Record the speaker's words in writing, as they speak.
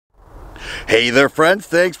Hey there friends,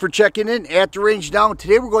 thanks for checking in at the range now.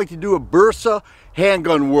 Today we're going to do a Bersa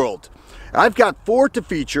Handgun World. I've got 4 to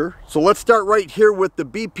feature, so let's start right here with the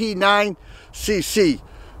BP9CC.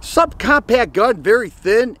 Subcompact gun, very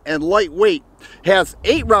thin and lightweight. Has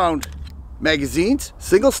 8 round magazines,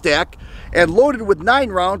 single stack, and loaded with 9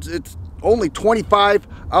 rounds. It's only 25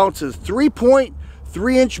 ounces,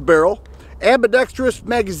 3.3 inch barrel, ambidextrous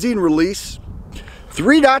magazine release,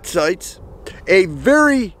 3-dot sights, a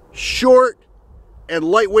very short and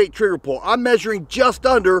lightweight trigger pull. I'm measuring just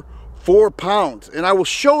under 4 pounds, and I will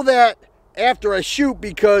show that after I shoot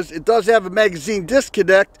because it does have a magazine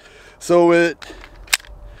disconnect, so it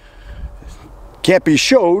can't be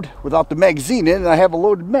showed without the magazine in, and I have a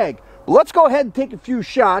loaded mag. But let's go ahead and take a few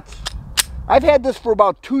shots. I've had this for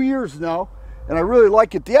about 2 years now, and I really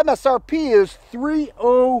like it. The MSRP is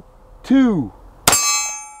 $302.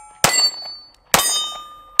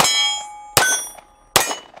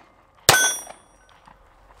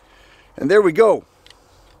 And there we go.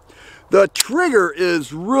 The trigger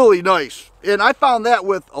is really nice, and I found that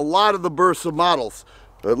with a lot of the Bersa models,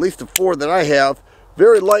 at least the 4 that I have.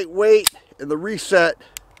 Very lightweight, and the reset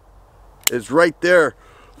is right there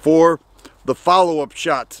for the follow-up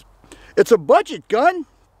shots. It's a budget gun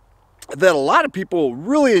that a lot of people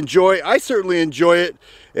really enjoy. I certainly enjoy it,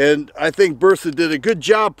 and I think Bersa did a good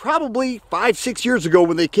job probably 5-6 years ago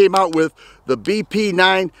when they came out with the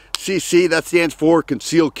BP9CC. That stands for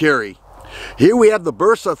concealed carry. Here we have the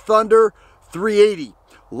Bersa Thunder 380.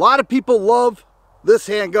 A lot of people love this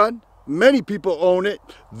handgun. Many people own it.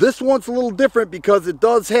 This one's a little different because it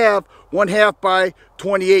does have 1/2 by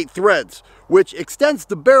 28 threads, which extends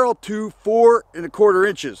the barrel to 4¼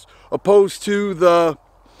 inches, opposed to the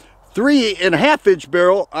 3½ inch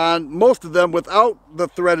barrel on most of them without the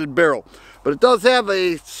threaded barrel. But it does have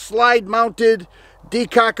a slide mounted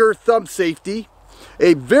decocker thumb safety,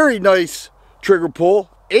 a very nice trigger pull,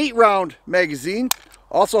 8 round magazine,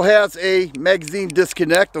 also has a magazine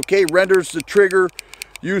disconnect, okay, renders the trigger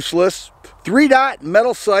useless, 3-dot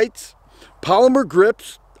metal sights, polymer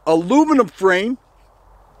grips, aluminum frame.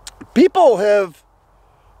 People have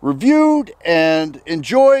reviewed and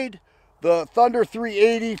enjoyed the Thunder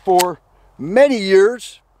 380 for many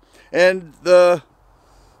years, and the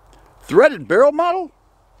threaded barrel model,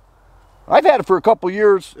 I've had it for a couple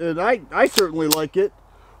years, and I certainly like it.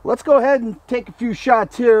 Let's go ahead and take a few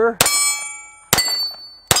shots here.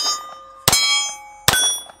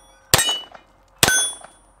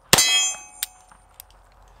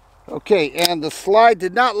 Okay, and the slide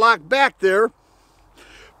did not lock back there,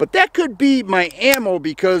 but that could be my ammo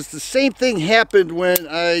because the same thing happened when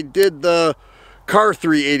I did the car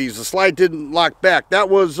 380s. The slide didn't lock back. That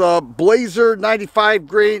was Blazer 95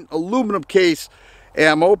 grain aluminum case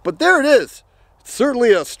ammo, but there it is. It's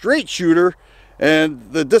certainly a straight shooter,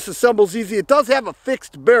 and the disassemble's easy. It does have a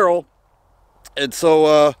fixed barrel, and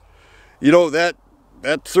so you know, that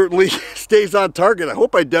certainly stays on target. I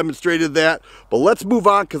hope I demonstrated that, but let's move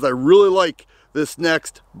on because I really like this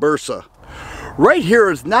next Bersa. Right here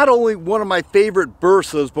is not only one of my favorite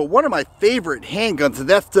Bersas, but one of my favorite handguns, and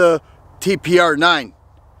that's the TPR9.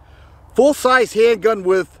 Full-size handgun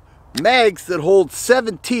with mags that hold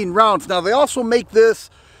 17 rounds. Now they also make this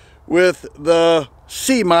with the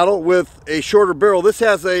C model with a shorter barrel. This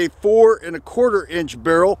has a 4¼ inch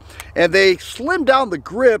barrel, and they slim down the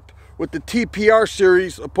grip with the TPR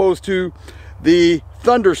series opposed to the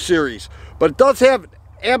Thunder series. But it does have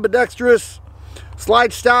ambidextrous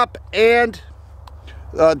slide stop and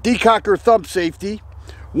decocker thumb safety.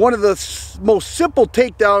 One of the most simple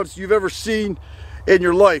takedowns you've ever seen in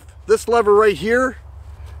your life. This lever right here,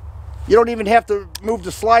 you don't even have to move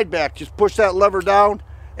the slide back. Just push that lever down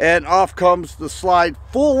and off comes the slide.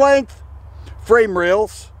 Full length frame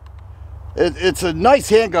rails. It's a nice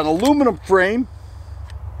handgun, aluminum frame.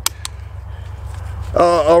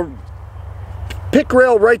 A pick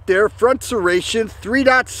rail right there, front serration,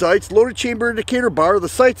 3-dot sights, loaded chamber indicator bar. The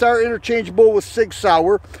sights are interchangeable with Sig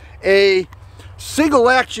Sauer. A single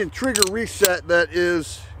action trigger reset that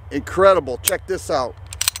is incredible. Check this out.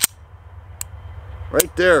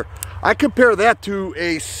 Right there. I compare that to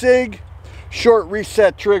a Sig short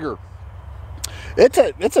reset trigger. It's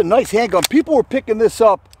a nice handgun. People were picking this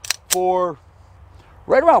up for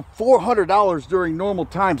right around $400 during normal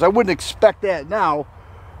times. I wouldn't expect that now,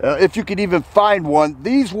 if you could even find one.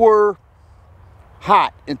 These were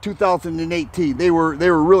hot in 2018. They were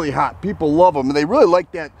really hot. People love them, and they really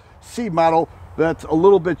like that C model that's a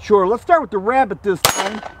little bit shorter. Let's start with the Rabbit this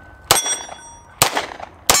time.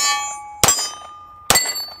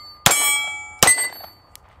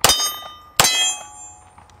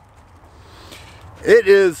 It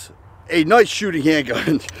is a nice shooting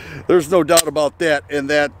handgun. There's no doubt about that. And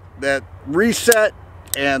that reset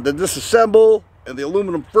and the disassemble and the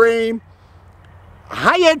aluminum frame,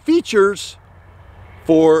 high-end features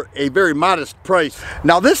for a very modest price.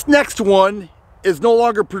 Now this next one is no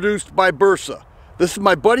longer produced by Bersa. This is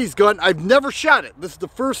my buddy's gun. I've never shot it. This is the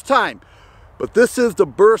first time. But this is the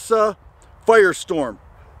Bersa Firestorm.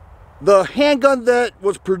 The handgun that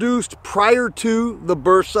was produced prior to the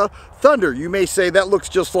Bersa Thunder. You may say that looks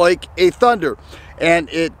just like a Thunder. And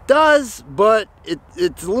it does, but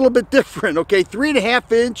it's a little bit different, okay?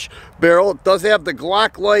 3.5 inch barrel. It does have the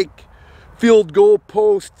Glock-like field goal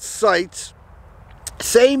post sights.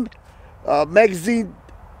 Same magazine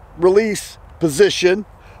release position.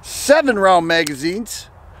 7-round magazines,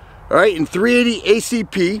 all right, in 380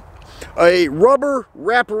 ACP. A rubber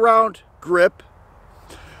wraparound grip.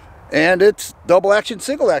 And it's double action,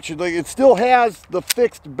 single action. Like, it still has the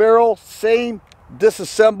fixed barrel, same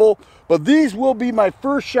disassemble. But these will be my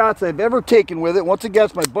first shots I've ever taken with it. Once again,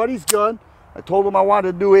 it's my buddy's gun. I told him I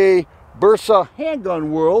wanted to do a Bersa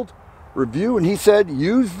Handgun World review, and he said,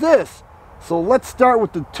 use this. So let's start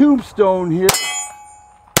with the tombstone here.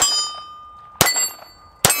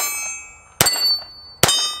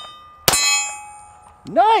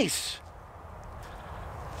 Nice!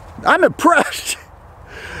 I'm impressed.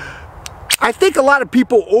 I think a lot of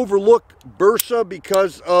people overlook Bersa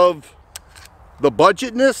because of the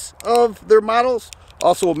budgetness of their models.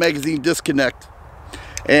 Also a magazine disconnect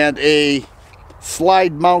and a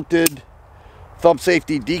slide mounted thumb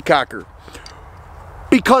safety decocker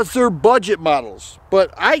because they're budget models.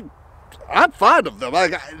 But I'm fond of them.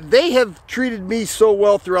 They have treated me so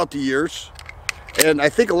well throughout the years, and I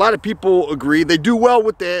think a lot of people agree. They do well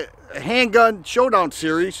with the Handgun Showdown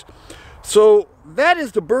series. So that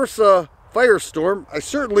is the Bersa Firestorm. I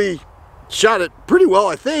certainly shot it pretty well,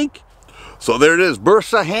 I think. So there it is,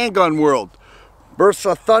 Bersa Handgun World.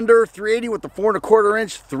 Bersa Thunder 380 with the 4.25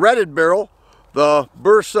 inch threaded barrel. The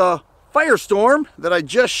Bersa Firestorm that I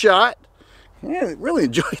just shot. Yeah, really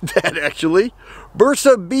enjoyed that actually.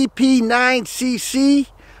 Bersa BP9CC,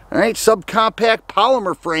 all right, subcompact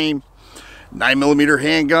polymer frame, 9mm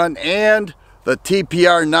handgun, and the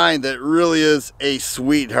TPR9 that really is a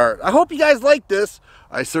sweetheart. I hope you guys like this.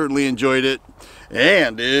 I certainly enjoyed it.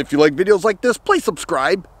 And if you like videos like this, please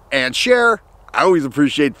subscribe and share. I always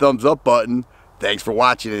appreciate the thumbs up button. Thanks for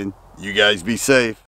watching, and you guys be safe.